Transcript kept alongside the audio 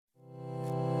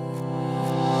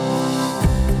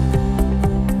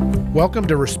Welcome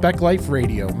to Respect Life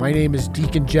Radio. My name is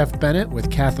Deacon Jeff Bennett with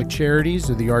Catholic Charities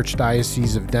of the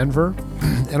Archdiocese of Denver.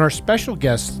 And our special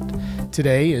guest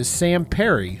today is Sam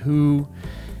Perry, who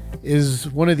is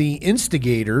one of the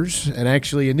instigators and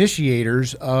actually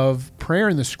initiators of Prayer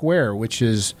in the Square, which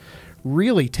is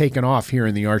really taken off here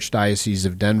in the Archdiocese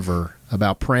of Denver,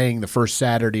 about praying the first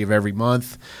Saturday of every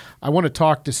month. I want to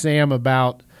talk to Sam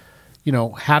about,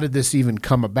 how did this even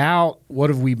come about? What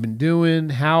have we been doing?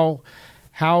 How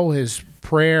has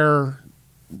prayer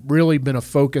really been a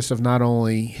focus of not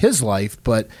only his life,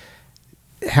 but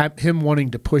him wanting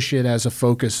to push it as a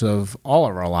focus of all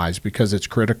of our lives because it's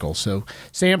critical. So,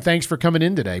 Sam, thanks for coming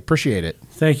in today. Appreciate it.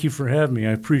 Thank you for having me.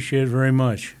 I appreciate it very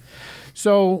much.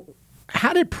 So,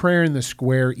 how did Prayer in the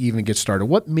Square even get started?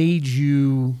 What made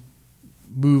you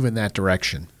move in that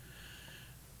direction?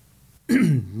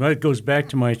 Well, it goes back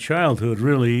to my childhood,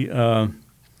 really. In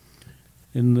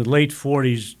the late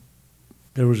 40s,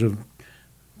 there was a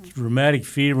rheumatic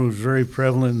fever was very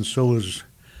prevalent, and so was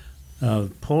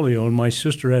polio. And my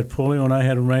sister had polio, and I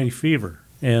had a rheumatic fever.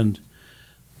 And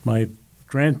my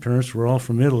grandparents were all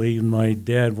from Italy, and my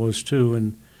dad was too.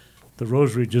 And the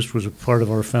rosary just was a part of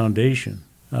our foundation.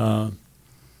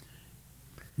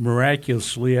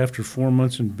 Miraculously, after 4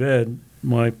 months in bed,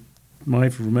 my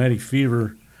rheumatic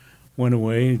fever went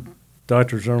away.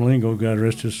 Dr. Zarlingo, God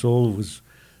rest his soul, was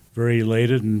very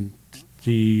elated, and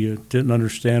he didn't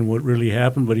understand what really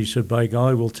happened, but he said, by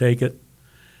golly, we'll take it.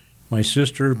 My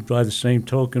sister, by the same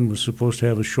token, was supposed to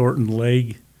have a shortened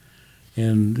leg,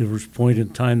 and there was a point in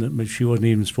time that she wasn't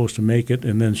even supposed to make it,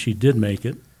 and then she did make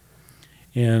it.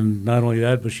 And not only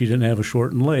that, but she didn't have a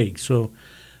shortened leg. So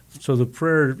the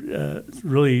prayer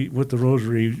really, with the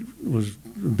rosary, was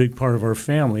a big part of our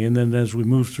family. And then as we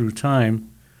moved through time,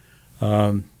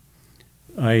 my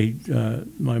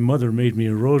mother made me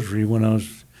a rosary when I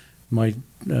was my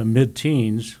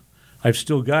mid-teens. I've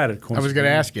still got it. I was going to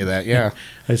ask you that, yeah.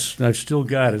 I've still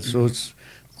got it, so it's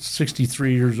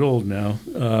 63 years old now.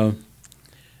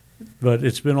 But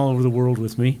it's been all over the world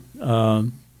with me.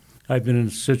 I've been in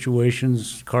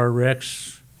situations, car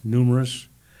wrecks, numerous.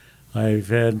 I've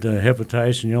had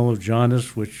hepatitis and yellow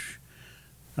jaundice, which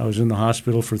I was in the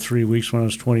hospital for 3 weeks when I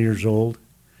was 20 years old.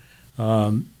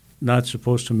 Not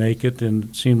supposed to make it, and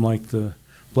it seemed like the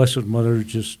Blessed Mother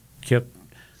just kept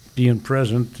being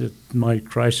present at my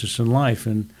crisis in life.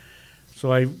 And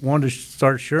so I wanted to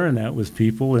start sharing that with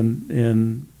people,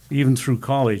 and even through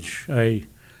college. I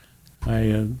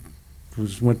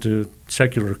went to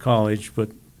secular college,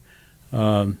 but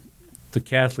the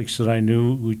Catholics that I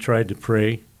knew, we tried to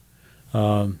pray.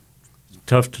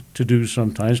 Tough to do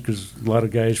sometimes because a lot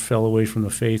of guys fell away from the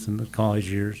faith in the college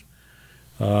years.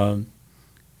 And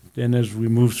as we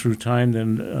moved through time,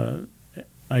 then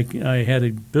I had a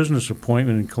business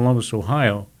appointment in Columbus,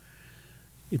 Ohio,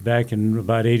 back in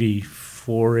about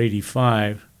 84,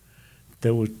 85,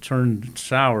 that was turned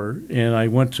sour, and I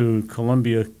went to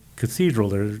Columbia Cathedral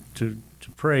there to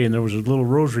pray, and there was a little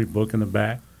rosary book in the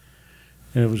back,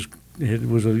 and it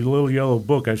was a little yellow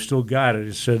book. I've still got it.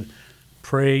 It said,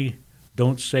 "Pray,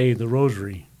 don't say the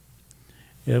rosary."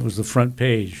 It was the front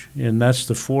page, and that's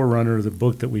the forerunner of the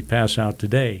book that we pass out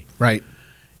today. Right.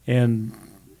 And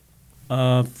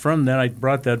from that, I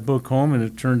brought that book home, and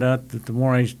it turned out that the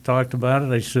more I talked about it,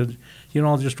 I said,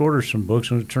 I'll just order some books.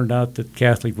 And it turned out that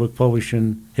Catholic Book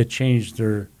Publishing had changed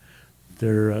their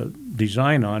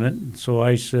design on it. And so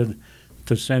I said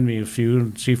to send me a few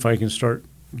and see if I can start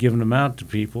giving them out to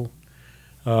people.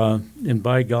 And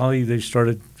by golly, they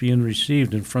started being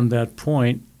received. And from that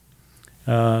point,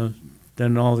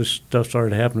 then all this stuff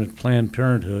started happening at Planned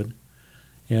Parenthood.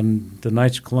 And the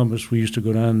Knights of Columbus, we used to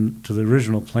go down to the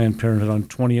original Planned Parenthood on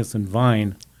 20th and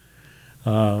Vine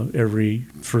every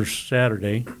first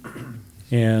Saturday.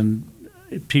 And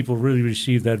people really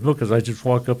received that book because I just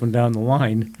walk up and down the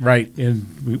line. Right.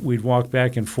 And we'd walk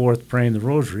back and forth praying the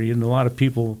rosary. And a lot of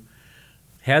people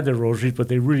had their rosaries, but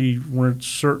they really weren't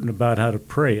certain about how to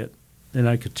pray it. And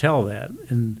I could tell that.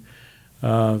 And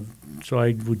so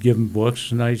I would give them books,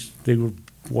 and they were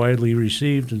widely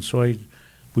received. And so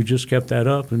we just kept that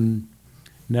up, and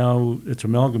now it's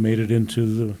amalgamated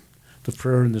into the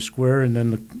Prayer in the Square. And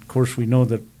then, of course, we know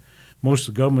that most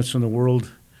of the governments in the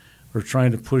world are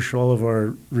trying to push all of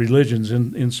our religions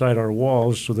inside our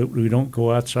walls so that we don't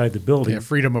go outside the building. Yeah,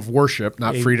 freedom of worship,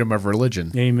 not freedom of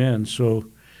religion. Amen. So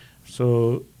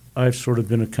I've sort of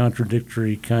been a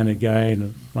contradictory kind of guy,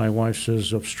 and my wife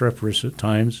says obstreperous at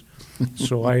times.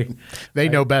 So they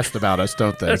know best about us,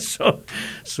 don't they? So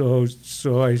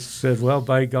I said, well,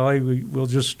 by golly, we'll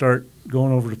just start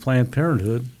going over to Planned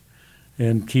Parenthood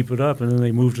and keep it up. And then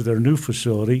they moved to their new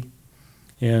facility,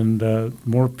 and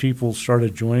more people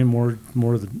started joining, more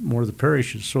of the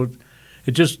parishes. So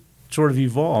it just sort of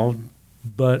evolved.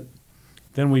 But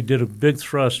then we did a big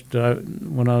thrust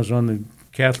when I was on the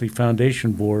Catholic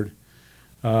Foundation Board.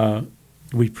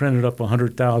 We printed up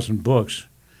 100,000 books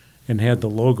and had the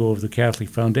logo of the Catholic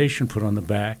Foundation put on the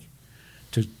back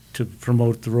to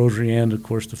promote the Rosary and, of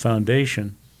course, the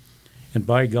Foundation. And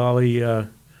by golly, I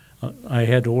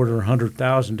had to order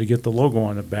 100,000 to get the logo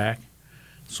on the back.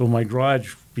 So my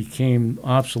garage became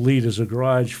obsolete as a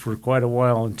garage for quite a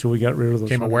while until we got rid of those.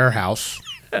 Became a warehouse.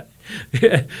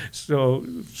 Yeah. So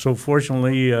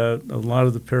fortunately, a lot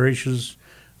of the parishes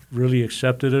really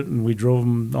accepted it, and we drove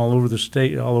them all over the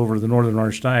state, all over the Northern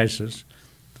Archdiocese.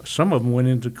 Some of them went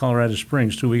into Colorado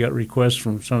Springs, too. We got requests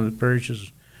from some of the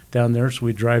parishes down there, so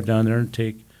we drive down there and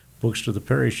take books to the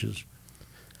parishes.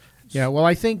 Yeah, well,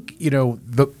 I think,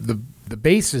 the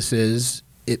basis is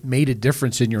it made a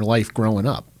difference in your life growing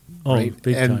up. Oh, right?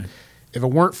 big and time. If it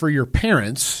weren't for your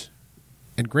parents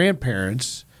and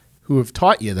grandparents who have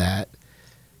taught you that,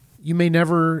 you may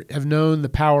never have known the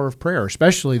power of prayer,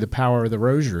 especially the power of the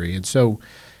Rosary. And so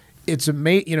it's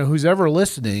amazing, who's ever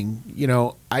listening,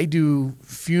 I do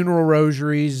funeral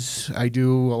rosaries, I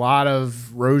do a lot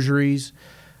of rosaries,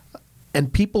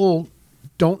 and people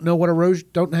don't know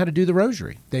don't know how to do the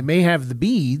Rosary. They may have the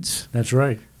beads. That's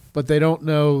right. But they don't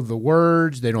know the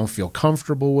words, they don't feel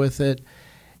comfortable with it.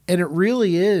 And it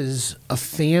really is a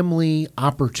family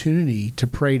opportunity to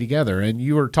pray together. And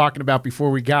you were talking about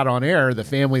before we got on air, the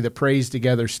family that prays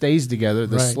together stays together,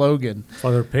 the slogan.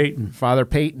 Father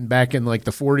Peyton back in like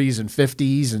the 40s and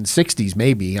 50s and 60s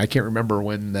maybe. I can't remember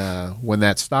when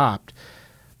that stopped.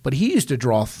 But he used to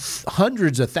draw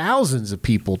hundreds of thousands of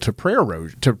people to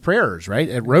prayers, right?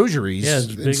 At rosaries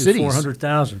in cities.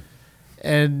 400,000.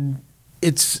 And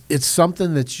it's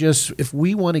something that's just, if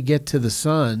we want to get to the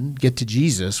Son, get to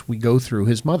Jesus, we go through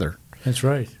his mother. That's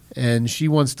right. And she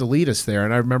wants to lead us there.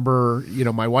 And I remember,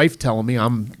 my wife telling me,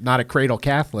 I'm not a cradle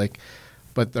Catholic,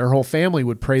 but their whole family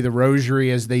would pray the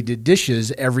Rosary as they did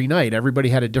dishes every night. Everybody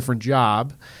had a different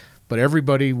job, but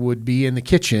everybody would be in the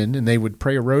kitchen and they would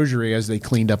pray a Rosary as they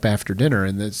cleaned up after dinner.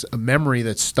 And it's a memory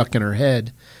that's stuck in her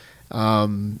head.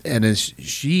 And as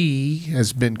she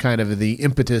has been kind of the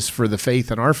impetus for the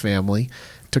faith in our family,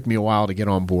 it took me a while to get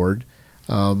on board.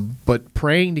 But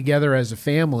praying together as a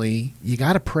family, you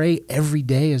got to pray every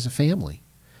day as a family.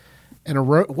 And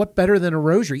what better than a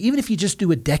Rosary, even if you just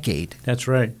do a decade? That's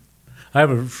right. I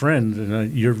have a friend,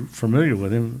 and you're familiar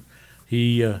with him.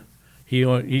 He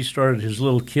started his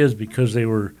little kids because they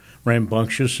were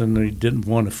rambunctious and they didn't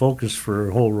want to focus for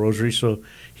a whole Rosary, so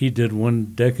he did one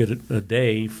decade a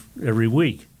day every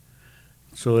week.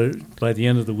 So by the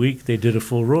end of the week, they did a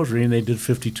full Rosary, and they did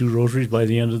 52 Rosaries by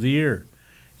the end of the year.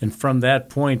 And from that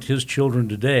point, his children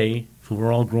today, who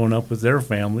are all grown up with their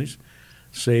families,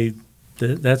 say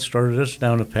that started us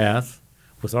down a path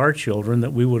with our children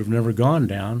that we would have never gone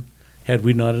down had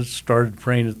we not started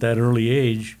praying at that early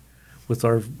age with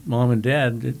our mom and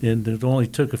dad, and it only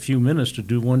took a few minutes to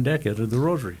do one decade of the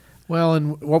Rosary. Well,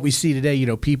 and what we see today,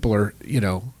 people are,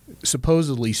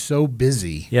 supposedly so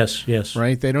busy. Yes.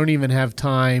 Right? They don't even have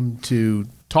time to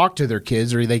talk to their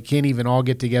kids, or they can't even all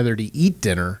get together to eat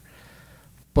dinner.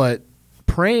 But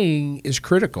praying is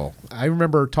critical. I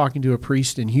remember talking to a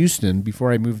priest in Houston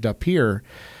before I moved up here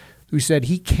who said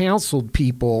he counseled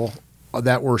people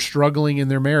that were struggling in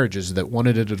their marriages, that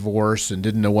wanted a divorce and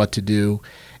didn't know what to do.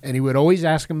 And he would always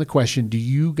ask them the question, do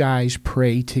you guys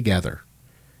pray together?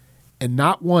 And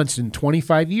not once in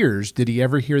 25 years did he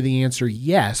ever hear the answer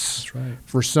yes. That's right.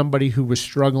 For somebody who was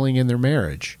struggling in their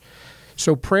marriage.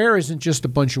 So prayer isn't just a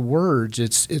bunch of words.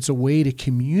 It's a way to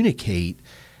communicate,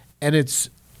 and it's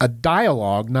a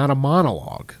dialogue, not a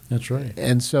monologue. That's right.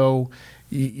 And so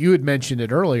you had mentioned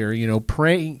it earlier,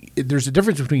 praying, there's a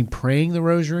difference between praying the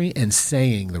Rosary and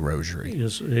saying the Rosary.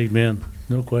 Yes, amen.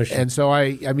 No question. And so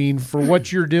I mean, for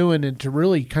what you're doing and to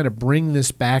really kind of bring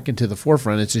this back into the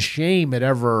forefront, it's a shame it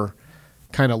ever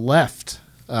kind of left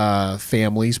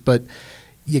families, but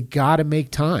you got to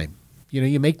make time.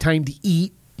 You make time to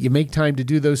eat, you make time to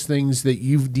do those things that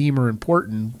you deem are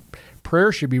important.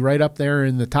 Prayer should be right up there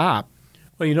in the top.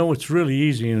 Well, it's really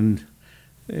easy, and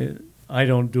I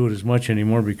don't do it as much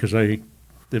anymore because at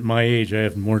my age, I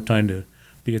have more time to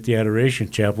be at the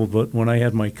Adoration Chapel. But when I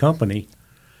had my company,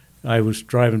 I was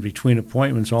driving between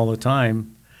appointments all the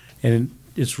time, and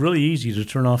it's really easy to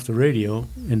turn off the radio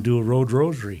and do a road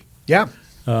Rosary. Yeah.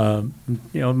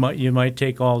 You might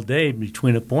take all day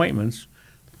between appointments,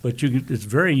 but it's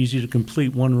very easy to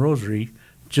complete one Rosary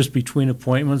just between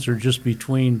appointments or just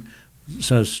between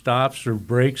stops or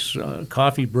breaks,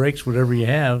 coffee breaks, whatever you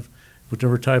have,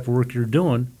 whatever type of work you're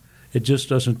doing. It just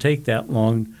doesn't take that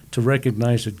long to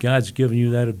recognize that God's given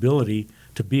you that ability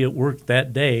to be at work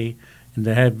that day and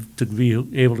to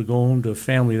be able to go home to a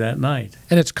family that night.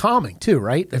 And it's calming too,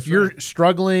 right? If you're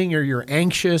struggling or you're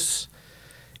anxious,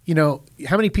 how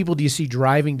many people do you see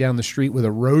driving down the street with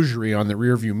a rosary on the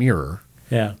rearview mirror?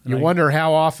 Yeah. You wonder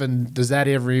how often does that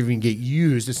ever even get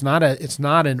used? It's not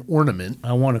an ornament.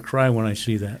 I want to cry when I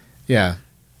see that. Yeah.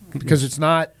 Because it's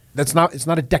not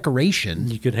a decoration.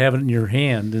 You could have it in your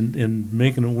hand and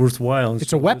making it worthwhile.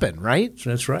 It's a weapon, right?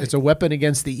 That's right. It's a weapon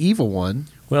against the evil one.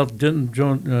 Well, didn't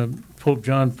St.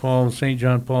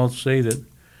 John Paul say that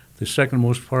the second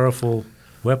most powerful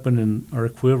weapon in our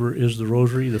quiver is the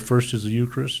rosary? The first is the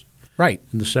Eucharist. Right.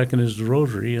 And the second is the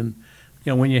rosary. And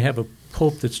when you have a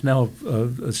Pope that's now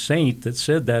a saint that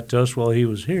said that to us while he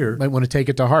was here, might want to take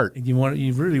it to heart.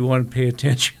 You really want to pay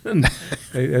attention.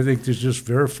 I think this just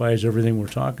verifies everything we're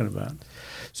talking about.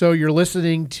 So you're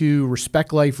listening to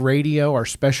Respect Life Radio. Our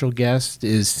special guest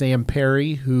is Sam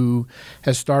Perry, who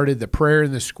has started the Prayer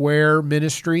in the Square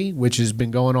ministry, which has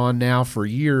been going on now for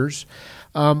years.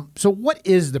 So what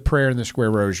is the Prayer in the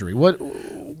Square Rosary? What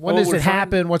does it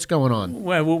happen? What's going on?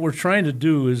 Well, what we're trying to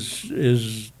do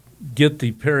is get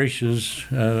the parishes.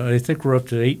 I think we're up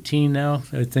to 18 now.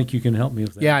 I think you can help me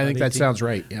with that. Yeah, I think that sounds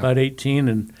right. Yeah. About 18,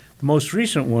 and the most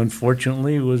recent one,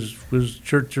 fortunately, was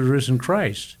Church of the Risen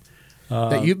Christ.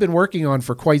 That you've been working on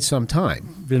for quite some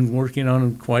time. Been working on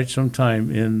them quite some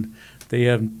time, and they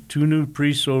have 2 new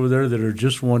priests over there that are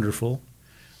just wonderful.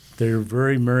 They're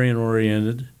very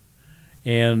Marian-oriented.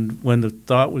 And when the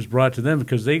thought was brought to them,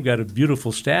 because they've got a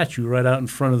beautiful statue right out in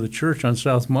front of the church on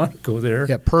South Monaco there.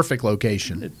 Yeah, perfect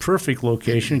location. Perfect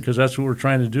location, because that's what we're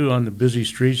trying to do on the busy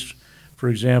streets. For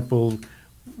example,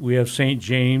 we have St.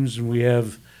 James, and we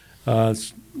have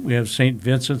St.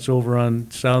 Vincent's over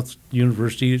on South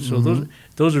University. So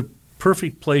those are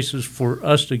perfect places for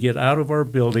us to get out of our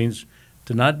buildings,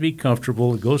 to not be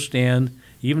comfortable, to go stand,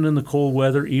 even in the cold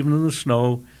weather, even in the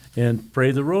snow, and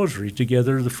pray the rosary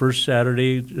together the first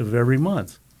Saturday of every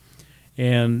month.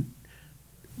 And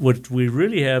what we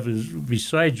really have is,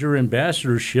 besides your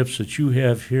ambassadorships that you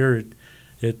have here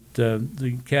at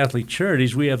the Catholic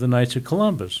Charities, we have the Knights of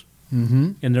Columbus.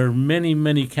 Mm-hmm. And there are many,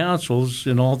 many councils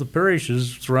in all the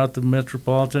parishes throughout the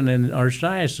metropolitan and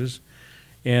archdiocese.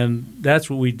 And that's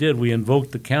what we did. We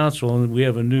invoked the council, and we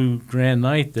have a new Grand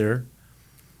Knight there,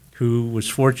 who was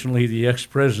fortunately the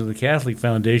ex-president of the Catholic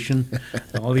Foundation.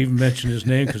 I'll even mention his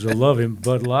name because I love him,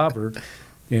 Bud Lauber.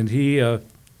 And he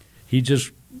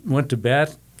just went to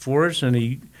bat for us, and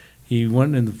he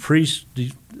went, and the priest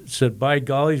said, by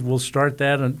golly, we'll start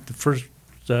that on the first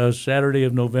Saturday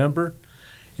of November.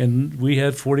 And we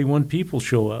had 41 people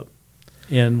show up.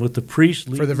 And with the priest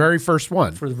leading, for the very first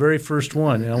one. For the very first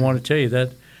one. And I want to tell you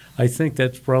that I think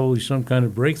that's probably some kind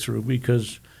of breakthrough,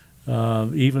 because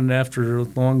even after a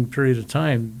long period of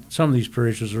time, some of these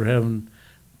parishes are having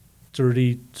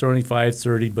 30, 25,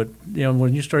 30. But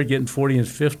when you start getting 40 and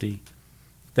 50,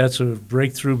 that's a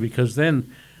breakthrough, because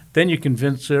then you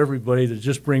convince everybody to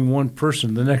just bring one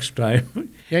person the next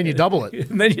time. Yeah, and you double it.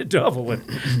 And then you double it.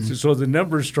 So the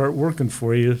numbers start working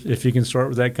for you if you can start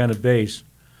with that kind of base.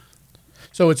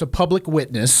 So it's a public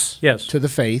witness to the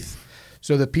faith,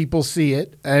 so that people see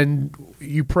it. And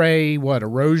you pray, what, a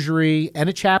rosary and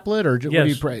a chaplet? Or what do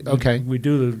you pray? Okay. We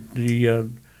do the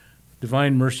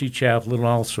Divine Mercy Chaplet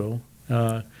also.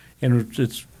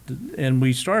 And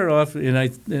we started off,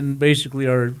 and basically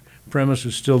our premise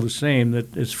is still the same,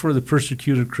 that it's for the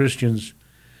persecuted Christians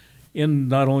in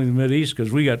not only the Mideast,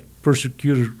 because we got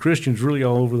persecuted Christians really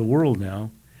all over the world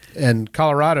now. And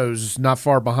Colorado's not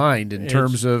far behind in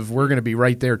terms of, we're going to be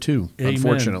right there too, amen.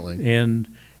 Unfortunately. And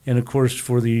of course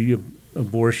for the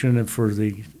abortion and for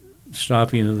the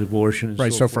stopping of the abortion. And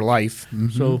right, so for life. Mm-hmm.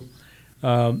 So,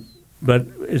 but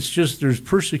it's just, there's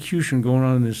persecution going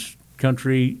on in this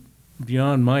country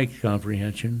beyond my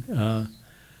comprehension.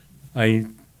 I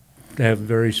have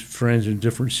various friends in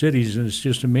different cities, and it's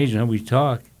just amazing how we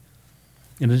talk.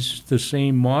 And it's the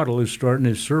same model is starting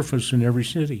to surface in every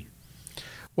city.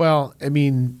 Well, I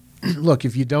mean, look,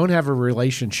 if you don't have a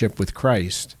relationship with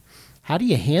Christ, how do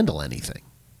you handle anything?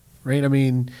 Right? I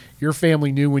mean, your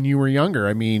family knew when you were younger.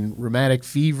 I mean, rheumatic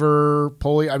fever,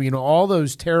 polio, I mean, all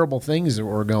those terrible things that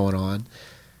were going on.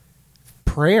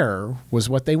 Prayer was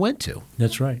what they went to.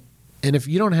 That's right. And if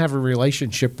you don't have a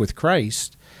relationship with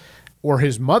Christ or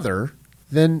his mother,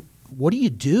 then what do you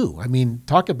do? I mean,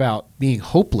 talk about being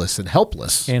hopeless and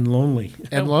helpless. And lonely.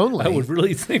 And lonely. I would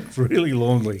really think really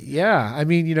lonely. Yeah. I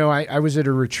mean, I was at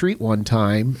a retreat one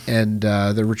time, and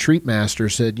the retreat master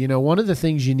said, one of the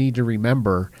things you need to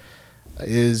remember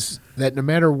is that no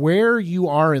matter where you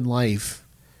are in life,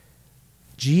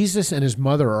 Jesus and his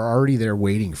mother are already there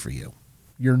waiting for you.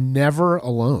 You're never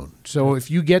alone. So if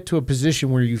you get to a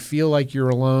position where you feel like you're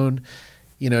alone,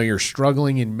 you're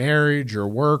struggling in marriage or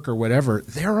work or whatever,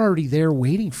 they're already there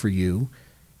waiting for you.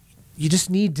 You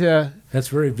just need to. That's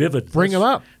very vivid. Bring them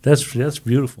up. That's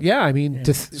beautiful. Yeah, I mean,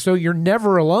 so you're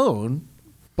never alone.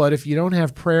 But if you don't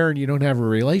have prayer and you don't have a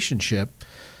relationship,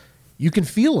 you can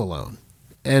feel alone,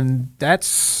 and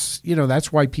that's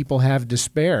why people have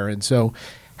despair. And so,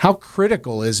 how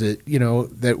critical is it,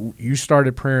 that you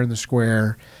started Prayer in the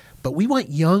Square? But we want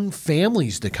young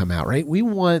families to come out, right? We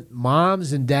want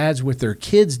moms and dads with their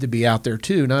kids to be out there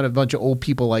too, not a bunch of old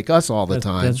people like us all the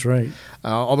time. That's right.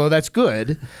 Although that's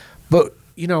good. But,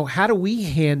 how do we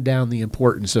hand down the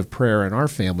importance of prayer in our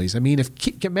families? I mean,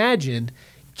 imagine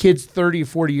kids 30 or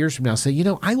 40 years from now say,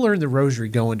 I learned the rosary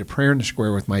going to Prayer in the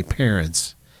Square with my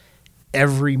parents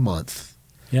every month.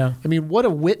 Yeah. I mean, what a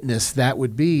witness that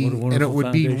would be. And it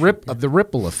would be the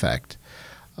ripple effect.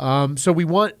 So we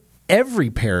want every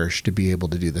parish to be able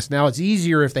to do this. Now, it's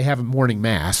easier if they have a morning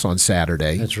mass on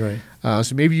Saturday. That's right.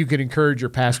 So maybe you could encourage your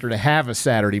pastor to have a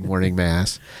Saturday morning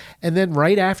mass. And then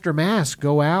right after mass,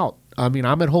 go out. I mean,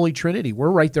 I'm at Holy Trinity.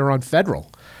 We're right there on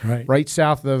Federal, right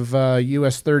south of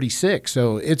US 36.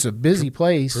 So it's a busy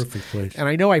place. Perfect place. And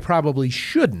I know I probably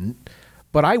shouldn't,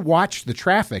 but I watch the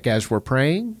traffic as we're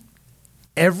praying.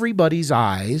 Everybody's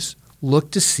eyes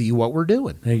look to see what we're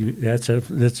doing.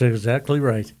 That's exactly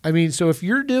right. I mean, so if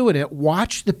you're doing it,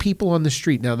 watch the people on the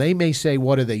street. Now, they may say,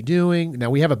 what are they doing? Now,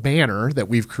 we have a banner that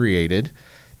we've created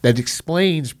that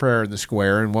explains Prayer in the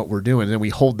Square and what we're doing, and then we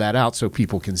hold that out so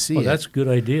people can see it. That's a good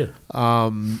idea.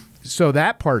 So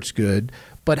that part's good.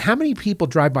 But how many people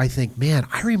drive by and think, man,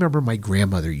 I remember my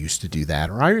grandmother used to do that,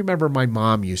 or I remember my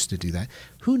mom used to do that.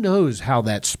 Who knows how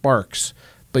that sparks?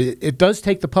 But it does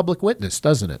take the public witness,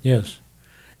 doesn't it? Yes.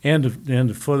 And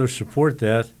to further support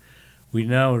that, we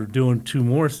now are doing two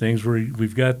more things.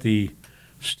 We've got the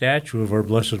statue of our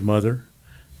Blessed Mother.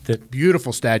 That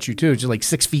beautiful statue, too. She's like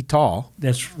 6 feet tall.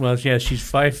 She's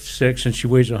 5'6", and she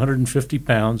weighs 150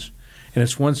 pounds, and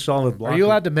it's one solid block. Are you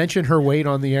allowed to mention her weight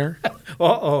on the air?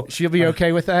 Uh-oh. She'll be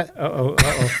okay with that? Uh-oh.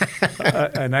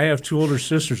 And I have two older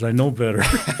sisters. I know better.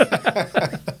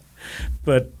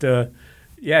 But...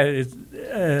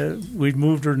 we've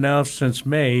moved her now since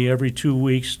May every 2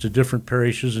 weeks to different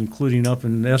parishes, including up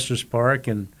in Estes Park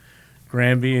and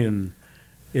Granby, and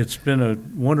it's been a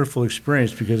wonderful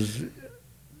experience because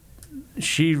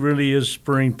she really is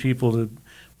spurring people to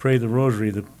pray the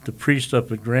rosary. The priest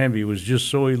up at Granby was just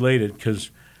so elated because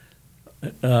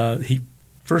he,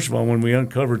 first of all, when we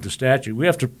uncovered the statue, we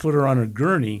have to put her on a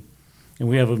gurney, and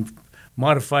we have a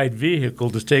modified vehicle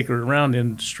to take her around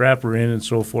and strap her in and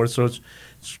so forth. So it's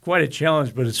quite a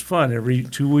challenge, but it's fun every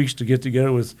 2 weeks to get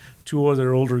together with two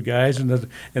other older guys, and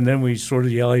then we sort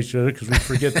of yell at each other because we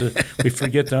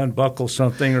forget to unbuckle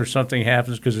something, or something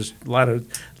happens because there's a lot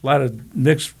of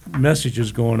mixed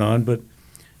messages going on.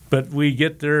 But we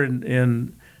get there,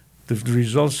 and the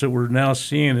results that we're now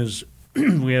seeing is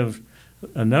we have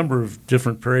a number of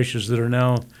different parishes that are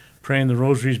now praying the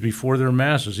rosaries before their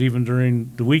masses, even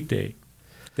during the weekday.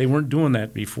 They weren't doing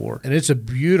that before. And it's a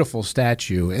beautiful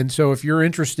statue. And so if you're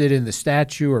interested in the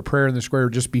statue or Prayer in the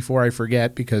Square, just before I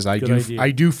forget, because I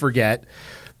do forget,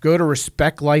 go to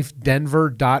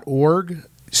respectlifedenver.org,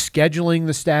 scheduling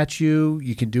the statue.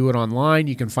 You can do it online.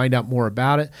 You can find out more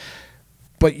about it.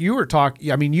 But you were talking,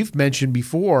 I mean, you've mentioned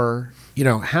before,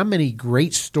 how many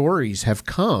great stories have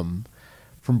come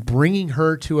from bringing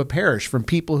her to a parish, from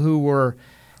people who were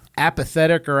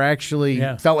apathetic or actually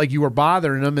felt like you were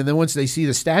bothering them, and then once they see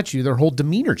the statue, their whole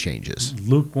demeanor changes.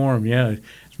 Lukewarm, yeah. As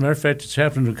a matter of fact, it's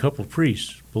happened to a couple of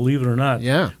priests, believe it or not.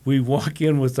 Yeah. We walk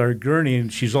in with our gurney,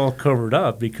 and she's all covered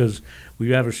up because we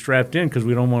have her strapped in because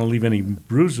we don't want to leave any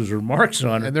bruises or marks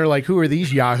on her. And they're like, who are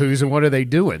these yahoos, and what are they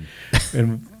doing?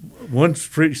 And one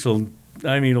priest,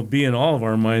 it'll be in all of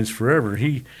our minds forever.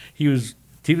 He was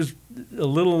a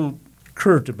little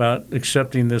curt about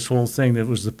accepting this whole thing. That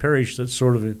was the parish that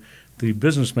the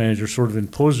business manager sort of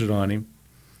imposed it on him.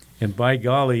 And by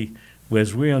golly,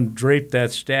 as we undraped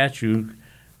that statue,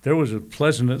 there was a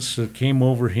pleasantness that came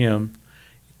over him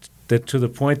that to the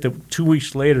point that 2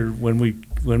 weeks later when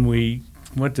we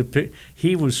went to pick,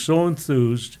 he was so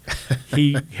enthused.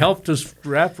 He helped us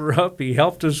wrap her up. He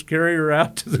helped us carry her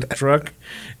out to the truck.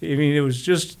 I mean, it was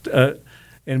just...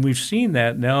 and we've seen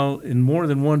that now in more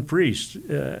than one priest,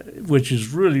 which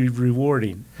is really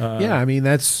rewarding. I mean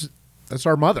that's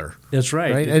our mother. That's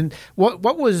right. And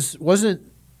wasn't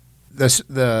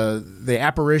the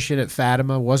apparition at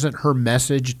Fatima, wasn't her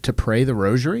message to pray the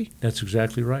rosary? That's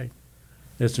exactly right.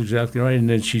 And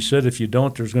then she said, if you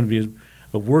don't, there's going to be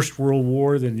a worse world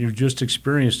war than you just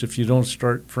experienced if you don't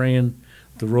start praying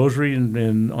the rosary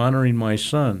and honoring my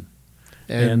son.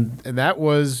 And that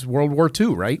was World War II,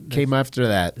 right? Came after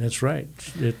that. That's right.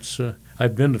 It's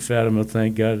I've been to Fatima,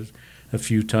 thank God, a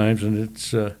few times, and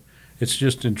it's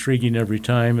just intriguing every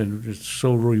time, and it's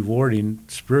so rewarding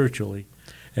spiritually.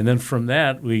 And then from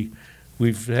that,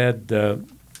 we've had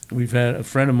a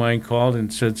friend of mine called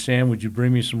and said, "Sam, would you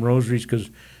bring me some rosaries?" Because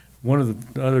one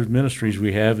of the other ministries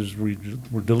we have is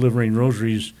we're delivering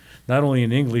rosaries not only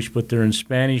in English, but they're in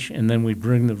Spanish, and then we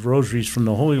bring the rosaries from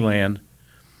the Holy Land,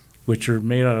 which are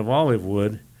made out of olive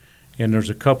wood, and there's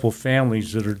a couple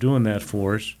families that are doing that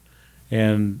for us.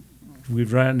 And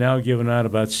we've right now given out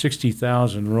about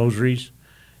 60,000 rosaries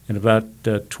and about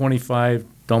 25,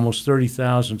 almost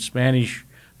 30,000 Spanish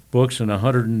books and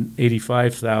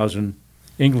 185,000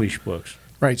 English books.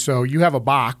 Right, so you have a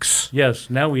box. Yes,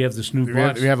 now we have this new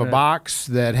box. We have a box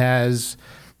that has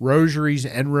rosaries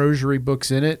and rosary books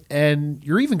in it, and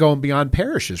you're even going beyond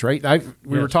parishes, right?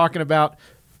 We were talking about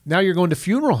now you're going to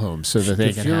funeral homes so that they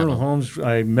can have them. Funeral homes,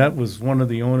 I met with one of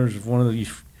the owners of one of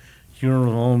these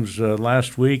funeral homes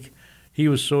last week. He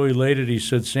was so elated, he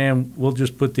said, "Sam, we'll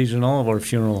just put these in all of our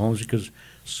funeral homes because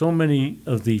so many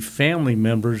of the family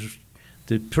members,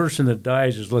 the person that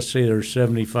dies is, let's say they're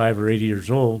 75 or 80 years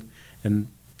old, and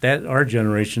that our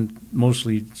generation,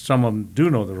 mostly some of them do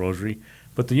know the rosary,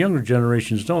 but the younger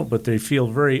generations don't, but they feel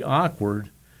very awkward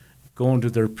going to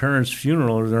their parents'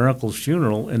 funeral or their uncle's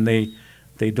funeral, and they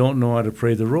don't know how to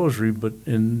pray the rosary,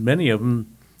 and many of them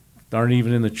aren't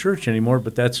even in the church anymore,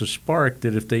 but that's a spark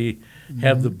that if they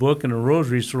have the book and a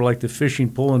rosary, it's sort of like the fishing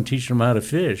pole and teach them how to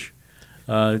fish.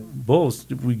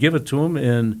 Both, we give it to them,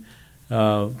 and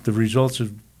the results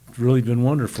have really been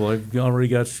wonderful. I've already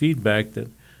got feedback that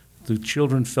the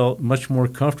children felt much more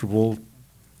comfortable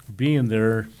being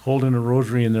there, holding a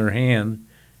rosary in their hand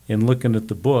and looking at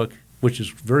the book, which is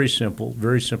very simple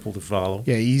to follow.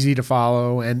 Yeah, easy to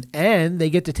follow, and they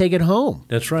get to take it home.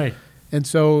 That's right. And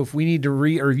so if we need to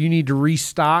if you need to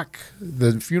restock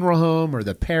the funeral home or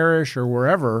the parish or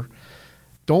wherever,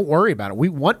 don't worry about it. We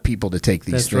want people to take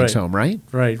these things home, right?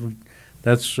 Right.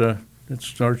 That's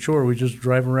our chore. We just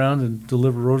drive around and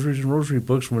deliver rosaries and rosary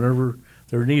books whenever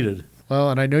they're needed. Well,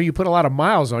 and I know you put a lot of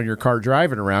miles on your car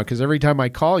driving around because every time I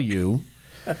call you,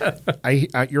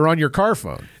 you're on your car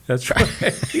phone. That's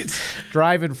right.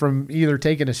 Driving from either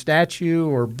taking a statue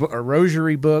or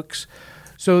rosary books.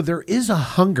 So there is a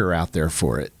hunger out there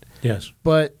for it. Yes.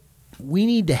 But we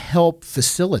need to help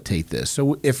facilitate this.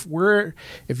 So if you're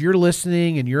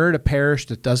listening and you're at a parish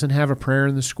that doesn't have a prayer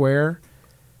in the square,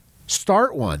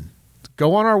 start one.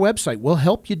 Go on our website. We'll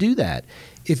help you do that.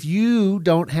 If you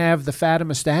don't have the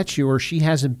Fatima statue or she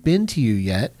hasn't been to you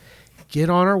yet, get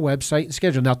on our website and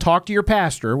schedule. Now, talk to your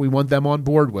pastor. We want them on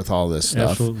board with all this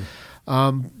stuff. Absolutely.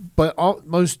 But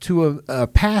almost to a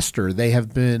pastor, they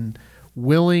have been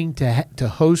willing to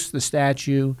host the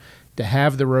statue, to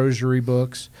have the rosary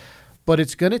books. But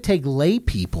it's going to take lay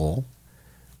people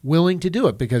willing to do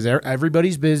it because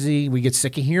everybody's busy. We get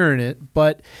sick of hearing it.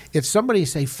 But if somebody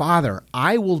say, "Father,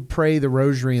 I will pray the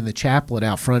rosary in the chaplet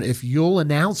out front if you'll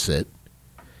announce it,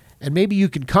 and maybe you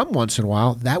can come once in a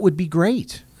while," that would be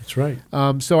great. That's right.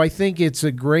 So I think it's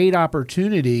a great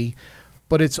opportunity,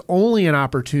 but it's only an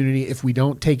opportunity if we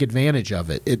don't take advantage of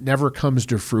it. It never comes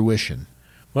to fruition.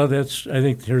 Well, I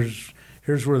think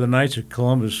here's where the Knights of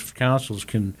Columbus councils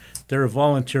they're a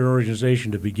volunteer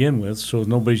organization to begin with, so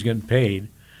nobody's getting paid.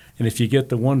 And if you get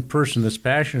the one person that's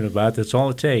passionate about it, that's all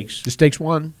it takes. Just takes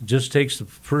one. It just takes the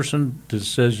person that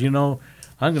says, I'm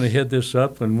going to head this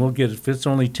up, and we'll get, if it's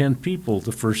only 10 people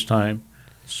the first time,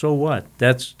 so what?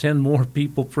 That's 10 more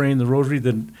people praying the rosary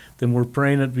than were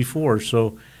praying it before.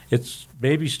 So it's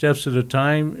baby steps at a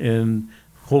time, and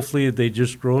hopefully they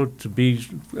just grow to be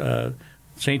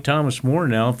St. Thomas More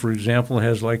now, for example,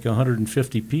 has like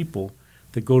 150 people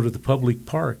that go to the public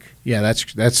park. Yeah, that's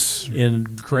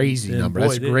crazy number. Boy,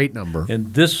 that's a great number.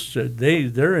 And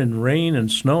they're in rain and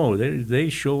snow. They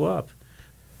show up.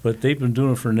 But they've been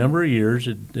doing it for a number of years.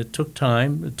 It took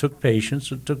time. It took patience.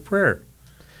 It took prayer.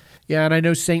 Yeah, and I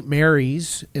know St.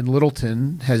 Mary's in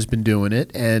Littleton has been doing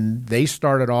it, and they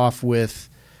started off with,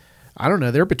 I don't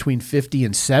know, they're between 50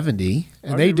 and 70,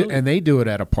 and they do it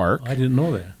at a park. I didn't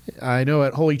know that. I know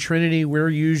at Holy Trinity we're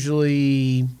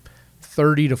usually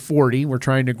 30 to 40. We're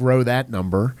trying to grow that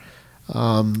number.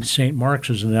 St. Mark's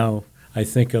is now, I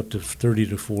think, up to 30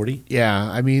 to 40. Yeah,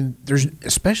 I mean,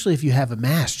 especially if you have a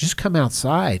mass, just come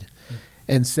outside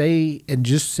and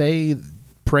just say,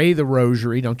 pray the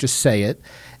rosary. Don't just say it,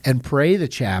 and pray the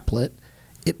chaplet.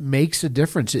 It makes a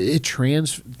difference.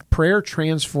 Prayer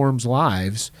transforms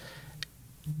lives,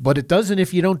 but it doesn't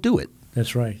if you don't do it.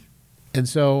 That's right. And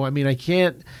so, I mean, I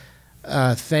can't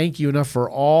thank you enough for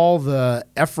all the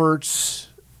efforts,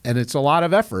 and it's a lot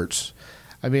of efforts.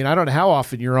 I mean, I don't know how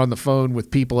often you're on the phone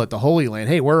with people at the Holy Land.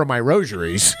 Hey, where are my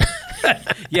rosaries?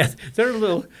 Yeah, they're a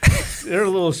little.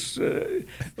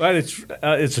 Well,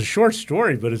 it's a short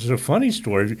story, but it's a funny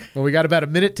story. Well, we got about a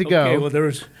minute to go. Okay, well,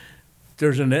 there's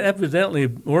an evidently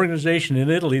organization in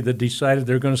Italy that decided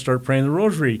they're going to start praying the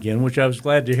rosary again, which I was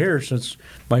glad to hear since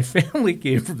my family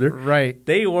gave them. Right.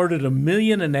 They ordered 1.5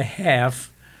 million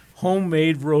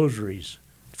homemade rosaries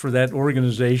for that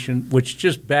organization, which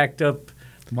just backed up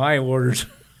my orders.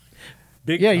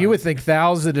 Big time. You would think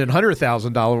 $1,000 and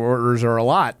 $100,000 orders are a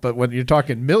lot, but when you're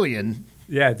talking million,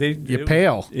 you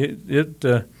pale. We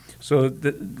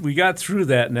got through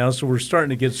that now, so we're starting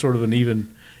to get sort of an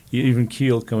even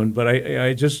keel coming. But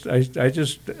I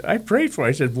prayed for it.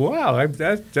 I said, "Wow,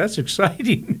 that's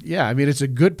exciting." Yeah, I mean, it's a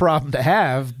good problem to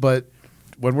have, but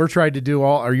when we're trying to do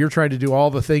you're trying to do all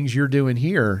the things you're doing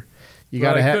here, you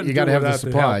got to have the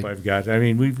supply. The help I've got. I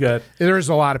mean, we've got. There's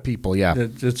a lot of people. Yeah,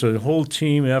 it's a whole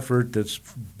team effort that's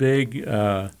big.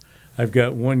 I've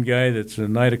got one guy that's a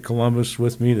Knight of Columbus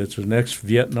with me. That's an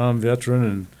ex-Vietnam veteran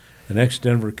and an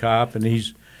ex-Denver cop, and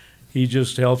he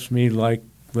just helps me like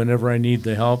whenever I need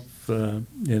the help,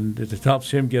 and it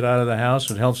helps him get out of the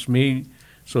house. It helps me,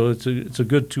 so it's a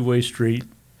good two-way street.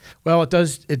 Well,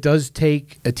 it does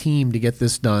take a team to get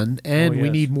this done, and we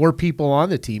need more people on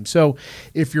the team. So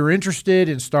if you're interested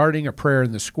in starting a prayer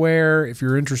in the square, if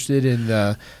you're interested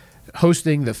in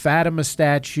hosting the Fatima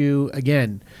statue,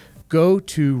 again, go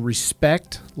to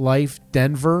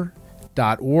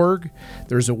respectlifedenver.org.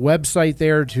 There's a website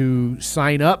there to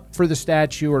sign up for the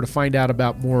statue or to find out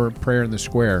about more prayer in the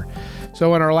square.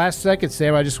 So in our last second,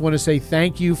 Sam, I just want to say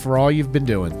thank you for all you've been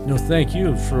doing. No, thank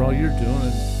you for all you're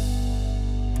doing.